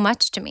meant so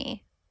much to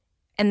me.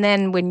 And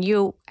then when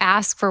you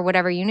ask for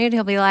whatever you need,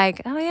 he'll be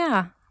like, oh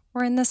yeah,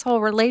 we're in this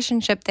whole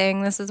relationship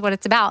thing. This is what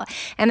it's about.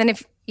 And then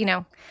if, you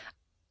know,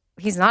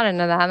 he's not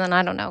into that, then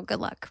I don't know. Good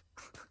luck.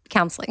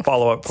 Counseling.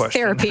 Follow-up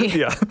question. Therapy.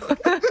 Yeah.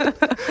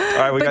 All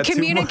right, we got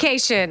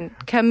communication.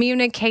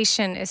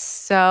 Communication is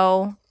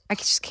so, I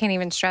just can't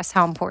even stress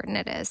how important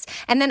it is.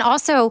 And then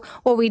also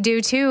what we do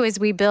too is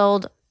we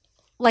build,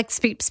 like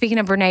speaking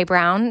of Brene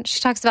Brown, she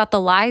talks about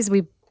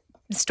the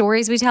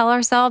stories we tell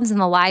ourselves and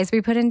the lies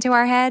we put into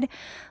our head.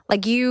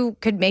 Like you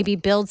could maybe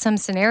build some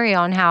scenario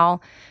on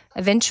how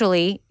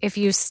eventually, if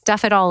you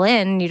stuff it all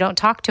in, you don't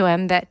talk to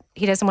him, that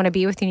he doesn't want to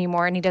be with you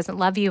anymore and he doesn't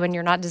love you and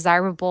you're not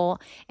desirable.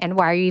 And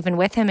why are you even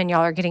with him? And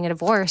y'all are getting a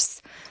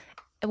divorce.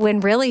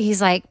 When really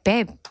he's like,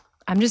 babe,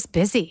 I'm just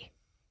busy.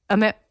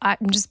 I'm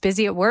just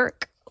busy at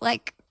work.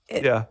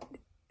 Yeah.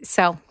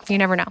 So you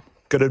never know.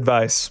 Good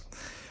advice.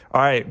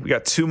 All right, we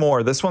got two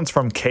more. This one's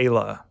from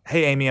Kayla.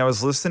 Hey, Amy, I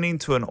was listening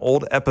to an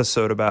old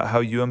episode about how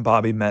you and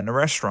Bobby met in a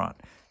restaurant.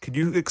 Could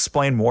you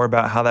explain more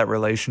about how that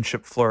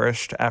relationship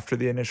flourished after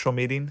the initial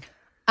meeting?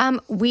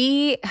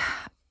 We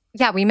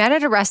met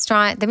at a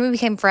restaurant. Then we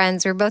became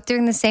friends. We were both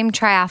doing the same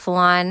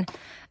triathlon,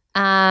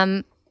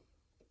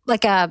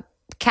 like a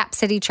Cap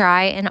City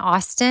Tri in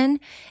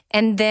Austin.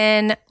 And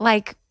then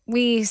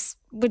we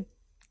would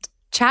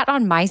chat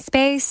on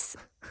MySpace.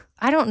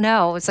 I don't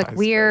know. It's like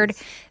weird.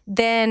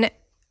 Then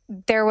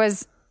there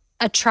was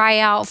a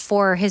tryout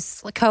for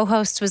his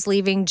co-host was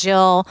leaving,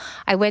 Jill.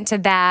 I went to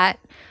that.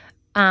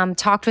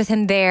 Talked with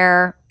him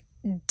there,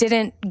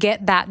 didn't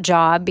get that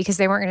job because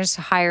they weren't going to just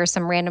hire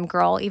some random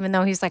girl, even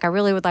though he's like, I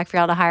really would like for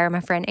y'all to hire my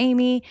friend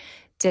Amy.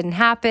 Didn't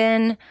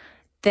happen.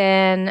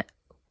 Then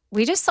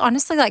we just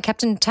honestly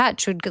kept in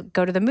touch. We'd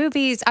go to the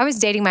movies. I was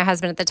dating my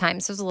husband at the time,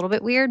 so it was a little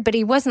bit weird, but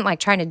he wasn't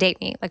trying to date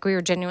me. We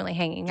were genuinely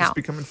hanging out. Just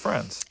becoming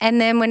friends.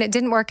 And then when it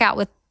didn't work out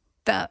with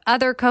the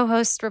other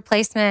co-host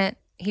replacement,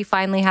 he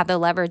finally had the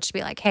leverage to be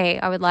like, hey,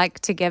 I would like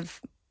to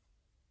give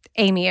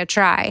Amy a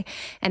try.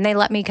 And they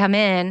let me come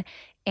in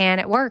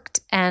and it worked.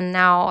 And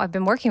now I've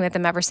been working with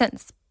them ever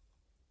since.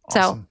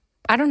 Awesome. So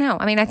I don't know.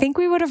 I mean, I think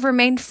we would have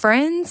remained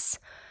friends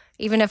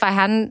even if I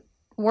hadn't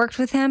worked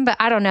with him, but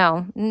I don't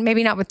know.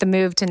 Maybe not with the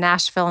move to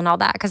Nashville and all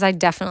that, because I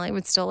definitely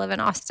would still live in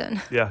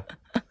Austin. Yeah.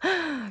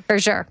 For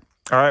sure.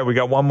 All right, we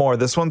got one more.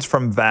 This one's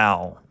from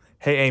Val.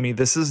 Hey, Amy,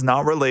 this is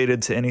not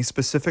related to any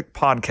specific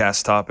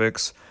podcast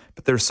topics,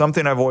 but there's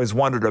something I've always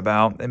wondered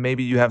about, and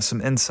maybe you have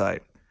some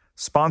insight.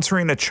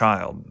 Sponsoring a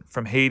child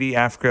from Haiti,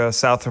 Africa,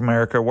 South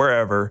America,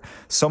 wherever.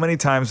 So many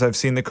times I've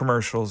seen the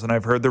commercials and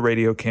I've heard the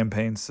radio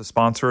campaigns to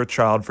sponsor a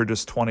child for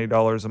just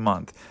 $20 a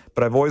month.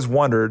 But I've always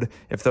wondered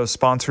if those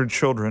sponsored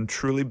children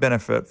truly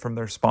benefit from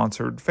their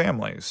sponsored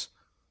families.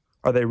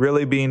 Are they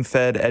really being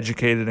fed,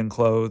 educated, and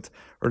clothed?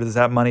 Or does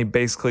that money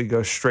basically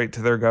go straight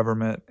to their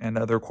government and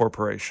other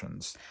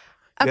corporations?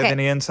 Do you have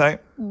any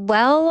insight?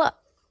 Well,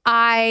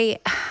 I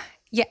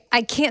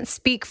can't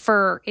speak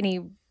for any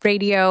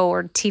radio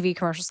or TV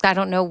commercials. I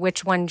don't know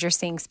which ones you're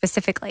seeing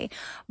specifically,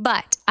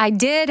 but I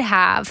did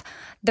have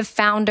the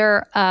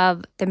founder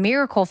of the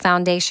Miracle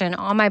Foundation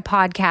on my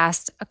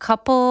podcast a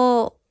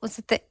couple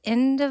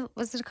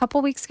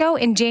weeks ago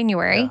in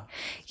January?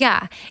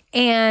 Yeah.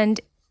 And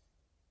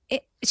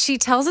she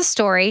tells a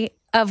story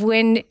of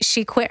when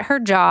she quit her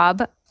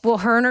job. Well,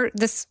 her and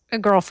this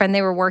girlfriend,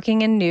 they were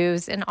working in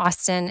news in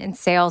Austin in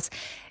sales.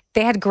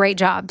 They had great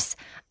jobs,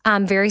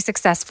 very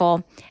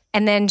successful.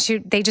 And then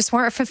they just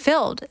weren't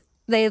fulfilled.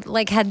 They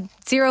had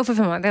zero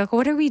fulfillment. They're like,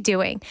 what are we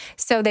doing?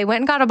 So they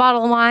went and got a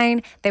bottle of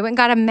wine. They went and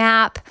got a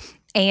map,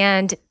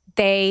 and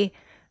they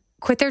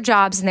quit their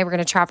jobs, and they were going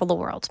to travel the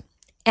world.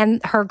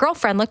 And her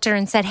girlfriend looked at her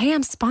and said, hey,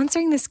 I'm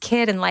sponsoring this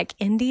kid in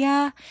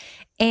India,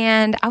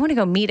 and I want to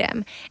go meet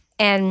him.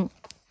 And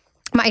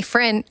my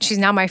friend, she's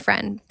now my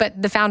friend,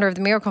 but the founder of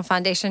the Miracle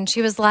Foundation,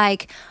 she was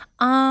like,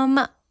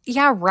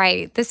 yeah,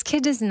 right. This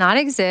kid does not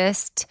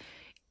exist.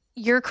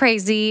 You're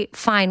crazy.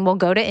 Fine, we'll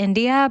go to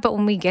India. But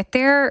when we get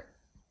there,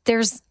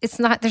 there's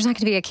not going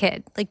to be a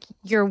kid.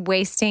 You're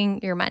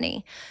wasting your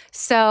money.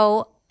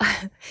 So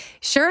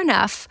sure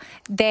enough,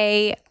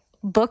 they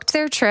booked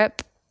their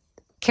trip,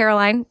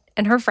 Caroline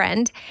and her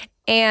friend,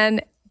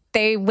 and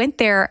they went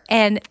there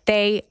and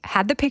they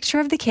had the picture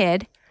of the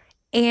kid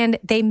and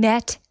they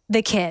met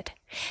the kid.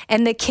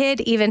 And the kid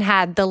even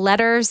had the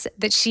letters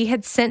that she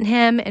had sent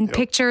him and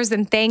pictures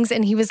and things,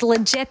 and he was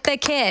legit the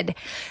kid.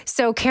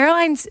 So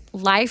Caroline's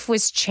life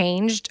was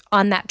changed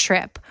on that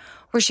trip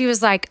where she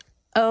was like,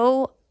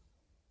 oh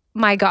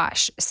my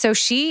gosh. So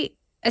she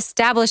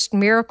established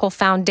Miracle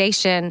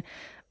Foundation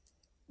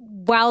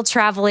while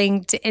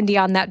traveling to India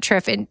on that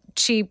trip. And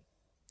she,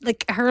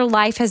 her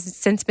life has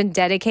since been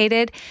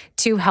dedicated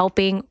to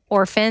helping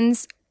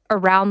orphans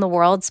around the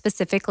world,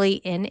 specifically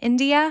in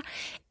India.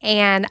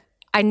 And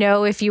I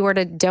know if you were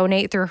to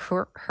donate through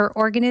her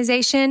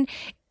organization,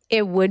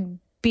 it would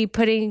be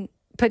put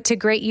to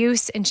great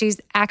use. And she's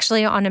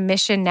actually on a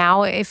mission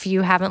now. If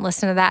you haven't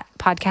listened to that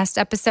podcast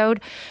episode,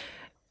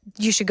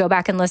 you should go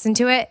back and listen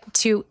to it,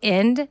 to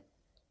end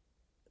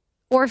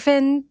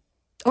orphanages,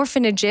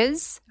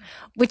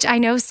 which I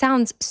know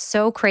sounds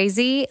so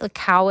crazy.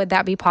 How would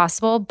that be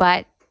possible?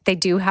 But they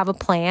do have a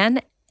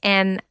plan,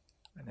 and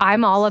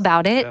I'm all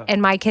about it. Yeah.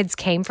 And my kids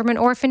came from an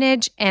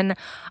orphanage. And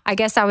I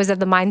guess I was of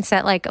the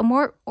mindset,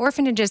 more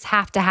orphanages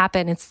have to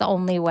happen. It's the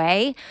only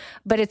way,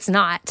 but it's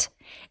not.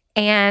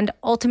 And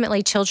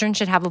ultimately, children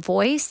should have a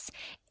voice.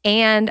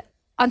 And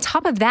on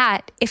top of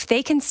that, if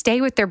they can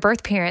stay with their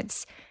birth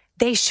parents,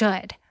 they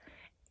should.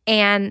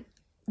 And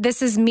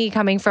this is me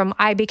coming from,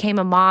 I became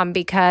a mom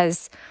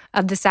because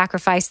of the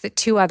sacrifice that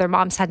two other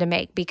moms had to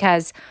make,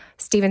 because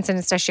Stevenson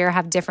and Stashira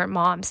have different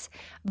moms.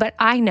 But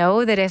I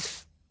know that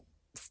if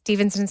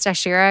Stevenson and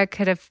Stashira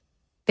could have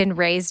been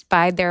raised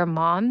by their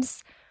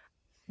moms,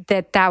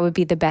 that would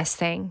be the best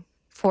thing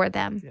for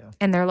them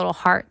and their little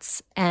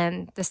hearts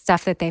and the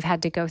stuff that they've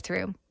had to go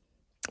through,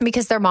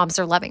 because their moms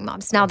are loving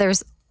moms. Now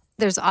there's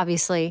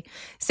obviously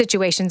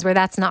situations where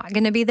that's not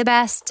going to be the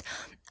best.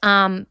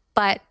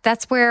 But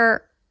that's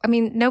where,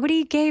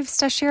 nobody gave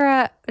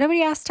Stashira,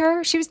 nobody asked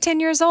her. She was 10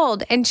 years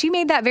old. And she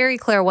made that very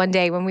clear one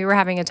day when we were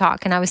having a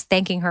talk, and I was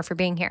thanking her for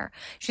being here.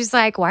 She's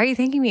like, why are you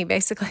thanking me?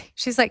 Basically,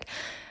 she's like,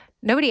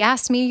 nobody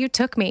asked me, you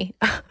took me.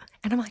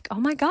 And I'm like, oh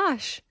my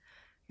gosh,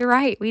 you're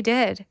right, we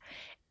did.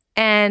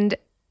 And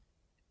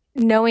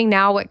knowing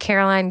now what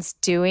Caroline's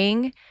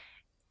doing,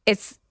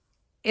 it's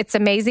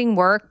amazing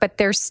work, but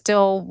they're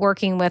still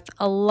working with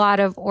a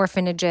lot of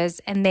orphanages,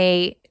 and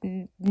they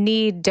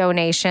need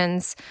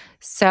donations.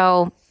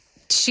 So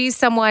she's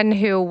someone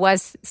who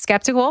was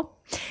skeptical,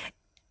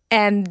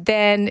 and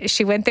then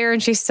she went there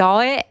and she saw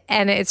it,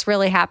 and it's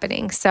really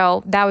happening.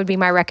 So that would be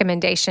my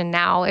recommendation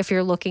now. If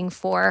you're looking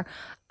for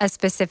a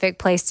specific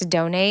place to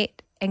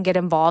donate and get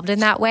involved in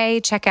that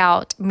way, check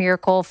out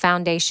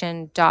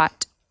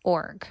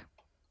miraclefoundation.org.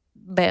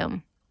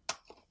 Boom.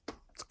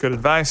 That's good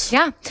advice.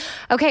 Yeah.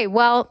 Okay.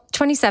 Well,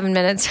 27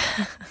 minutes.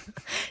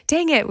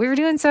 Dang it. We were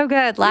doing so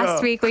good.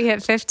 Last week we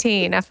hit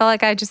 15. I felt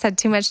like I just had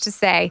too much to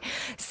say.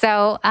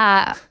 So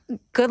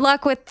good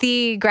luck with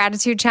the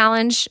gratitude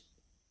challenge.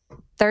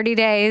 30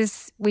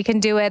 days. We can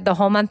do it the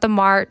whole month of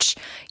March.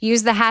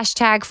 Use the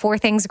hashtag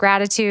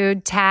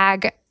 4thingsgratitude,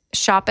 tag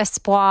Shop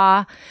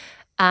Espoir,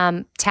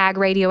 tag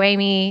Radio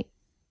Amy,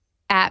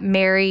 at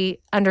Mary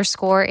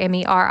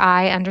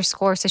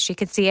 _MERI_ so she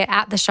could see it,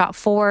 at the Shop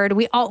Forward.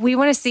 We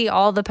want to see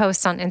all the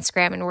posts on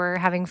Instagram, and we're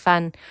having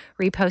fun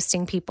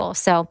reposting people.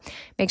 So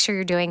make sure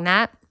you're doing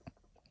that.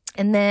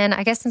 And then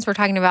I guess since we're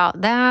talking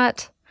about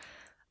that,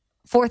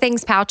 4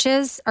 Things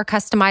pouches are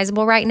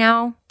customizable right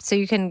now. So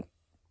you can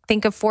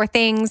think of 4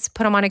 things,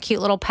 put them on a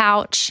cute little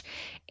pouch,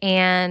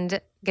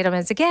 and get them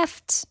as a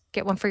gift.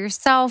 Get one for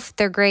yourself.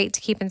 They're great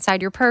to keep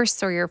inside your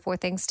purse or your 4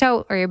 Things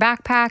tote or your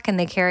backpack, and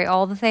they carry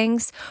all the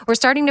things. We're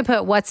starting to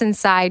put what's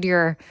inside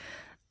your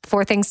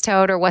 4 Things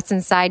tote or what's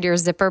inside your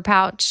zipper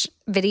pouch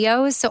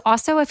videos. So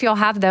also, if you'll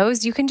have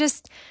those, you can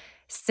just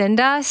send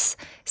us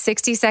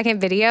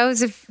 60-second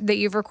videos that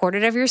you've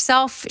recorded of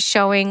yourself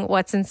showing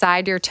what's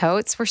inside your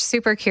totes. We're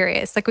super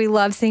curious. Like, we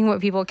love seeing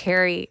what people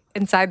carry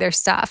inside their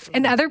stuff.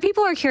 And other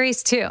people are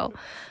curious too.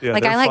 Yeah,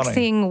 like, I like funny.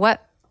 seeing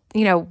what,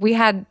 we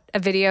had a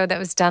video that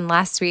was done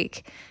last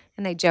week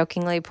and they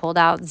jokingly pulled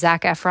out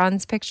Zac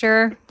Efron's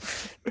picture.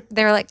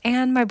 They were like,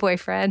 and my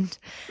boyfriend.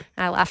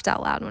 And I laughed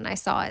out loud when I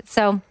saw it.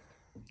 So,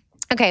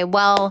 okay,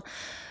 well,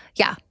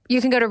 yeah,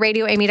 you can go to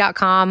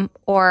radioamy.com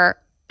or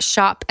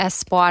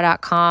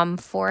shopespwa.com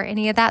for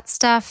any of that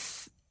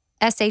stuff.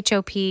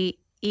 SHOPESPWA,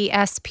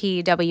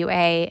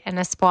 and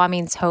Espoir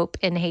means hope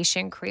in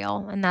Haitian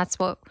Creole. And that's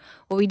what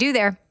we do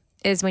there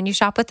is when you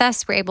shop with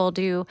us, we're able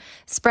to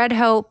spread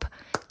hope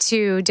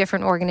to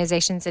different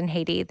organizations in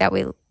Haiti that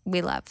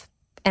we love.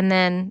 And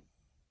then,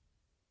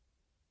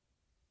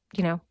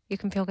 you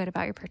can feel good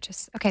about your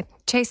purchase. Okay,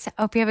 Chase, I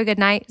hope you have a good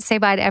night. Say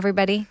bye to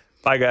everybody.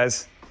 Bye,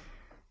 guys.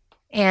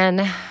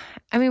 And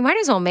we might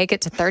as well make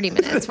it to 30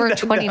 minutes. We're at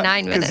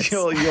 29 minutes.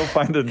 You'll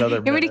find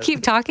another minute. You want me to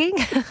keep talking?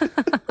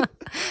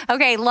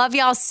 Okay, love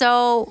y'all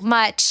so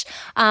much.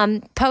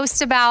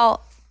 Post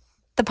about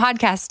the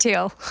podcast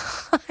too.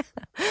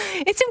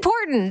 It's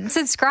important.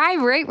 Subscribe,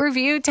 rate,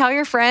 review, tell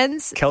your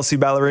friends. Kelsey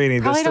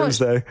Ballerini this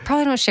Thursday.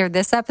 Probably don't share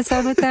this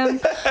episode with them,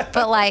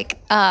 but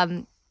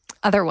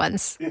other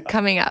ones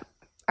coming up.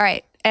 All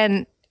right.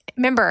 And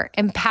remember,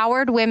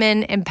 empowered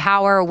women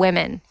empower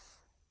women.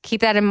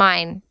 Keep that in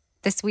mind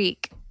this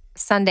week,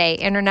 Sunday,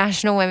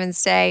 International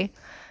Women's Day.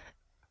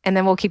 And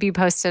then we'll keep you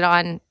posted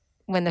on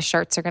when the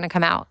shirts are going to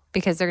come out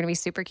because they're going to be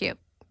super cute.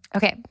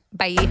 Okay.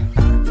 Bye.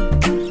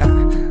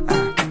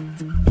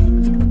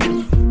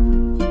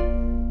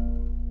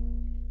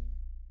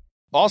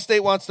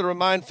 Allstate wants to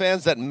remind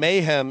fans that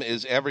mayhem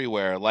is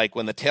everywhere, like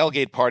when the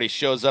tailgate party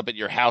shows up at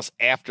your house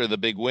after the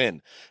big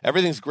win.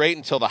 Everything's great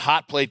until the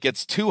hot plate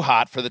gets too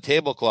hot for the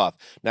tablecloth.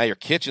 Now your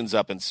kitchen's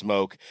up in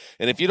smoke.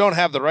 And if you don't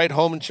have the right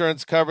home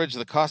insurance coverage,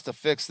 the cost to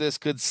fix this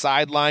could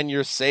sideline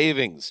your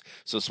savings.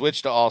 So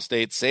switch to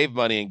Allstate, save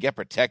money, and get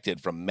protected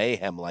from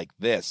mayhem like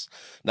this.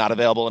 Not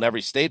available in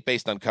every state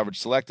based on coverage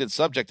selected,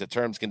 subject to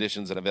terms,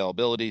 conditions, and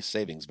availability.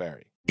 Savings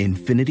vary.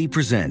 Infiniti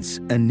presents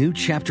a new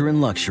chapter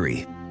in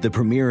luxury, the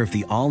premiere of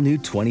the all-new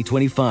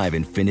 2025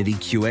 Infiniti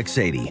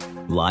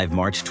QX80, live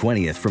March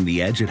 20th from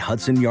the Edge at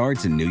Hudson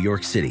Yards in New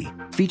York City,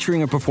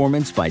 featuring a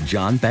performance by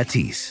John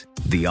Batiste.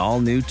 The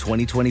all-new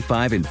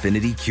 2025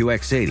 Infiniti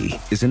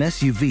QX80 is an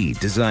SUV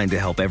designed to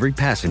help every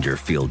passenger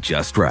feel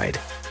just right.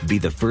 Be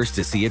the first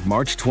to see it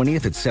March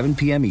 20th at 7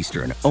 p.m.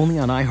 Eastern, only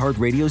on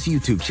iHeartRadio's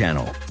YouTube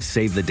channel.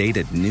 Save the date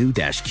at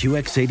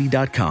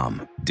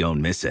new-QX80.com. Don't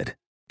miss it.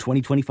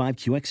 2025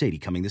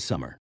 QX80 coming this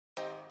summer.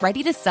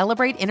 Ready to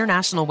celebrate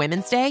International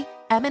Women's Day?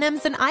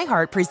 M&M's and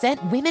iHeart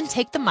present Women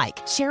Take the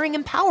Mic, sharing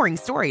empowering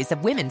stories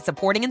of women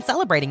supporting and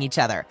celebrating each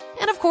other.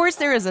 And of course,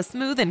 there is a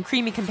smooth and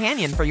creamy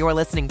companion for your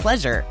listening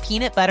pleasure,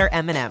 peanut butter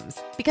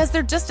M&M's. Because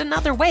they're just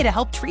another way to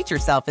help treat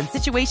yourself in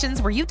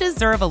situations where you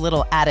deserve a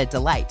little added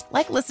delight,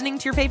 like listening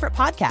to your favorite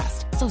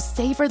podcast. So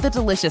savor the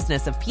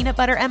deliciousness of peanut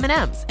butter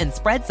M&M's and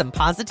spread some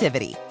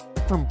positivity.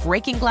 From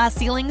breaking glass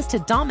ceilings to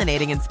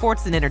dominating in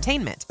sports and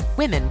entertainment,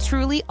 women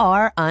truly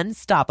are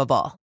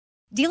unstoppable.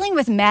 Dealing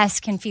with mess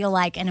can feel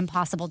like an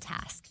impossible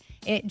task.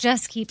 It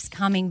just keeps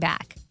coming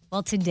back.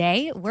 Well,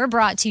 today we're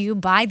brought to you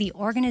by the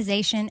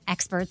organization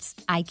experts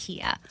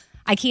IKEA.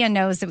 IKEA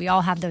knows that we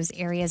all have those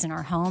areas in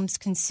our homes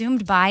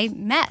consumed by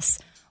mess,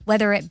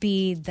 whether it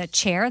be the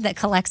chair that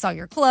collects all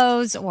your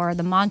clothes or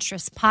the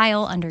monstrous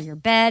pile under your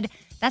bed.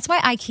 That's why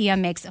IKEA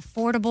makes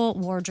affordable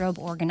wardrobe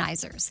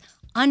organizers,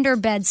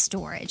 under-bed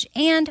storage,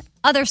 and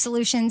other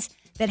solutions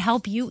that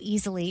help you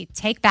easily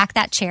take back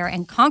that chair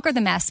and conquer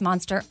the mess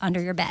monster under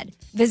your bed.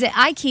 Visit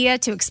IKEA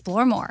to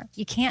explore more.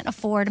 You can't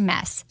afford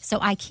mess, so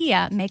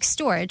IKEA makes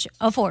storage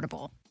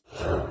affordable.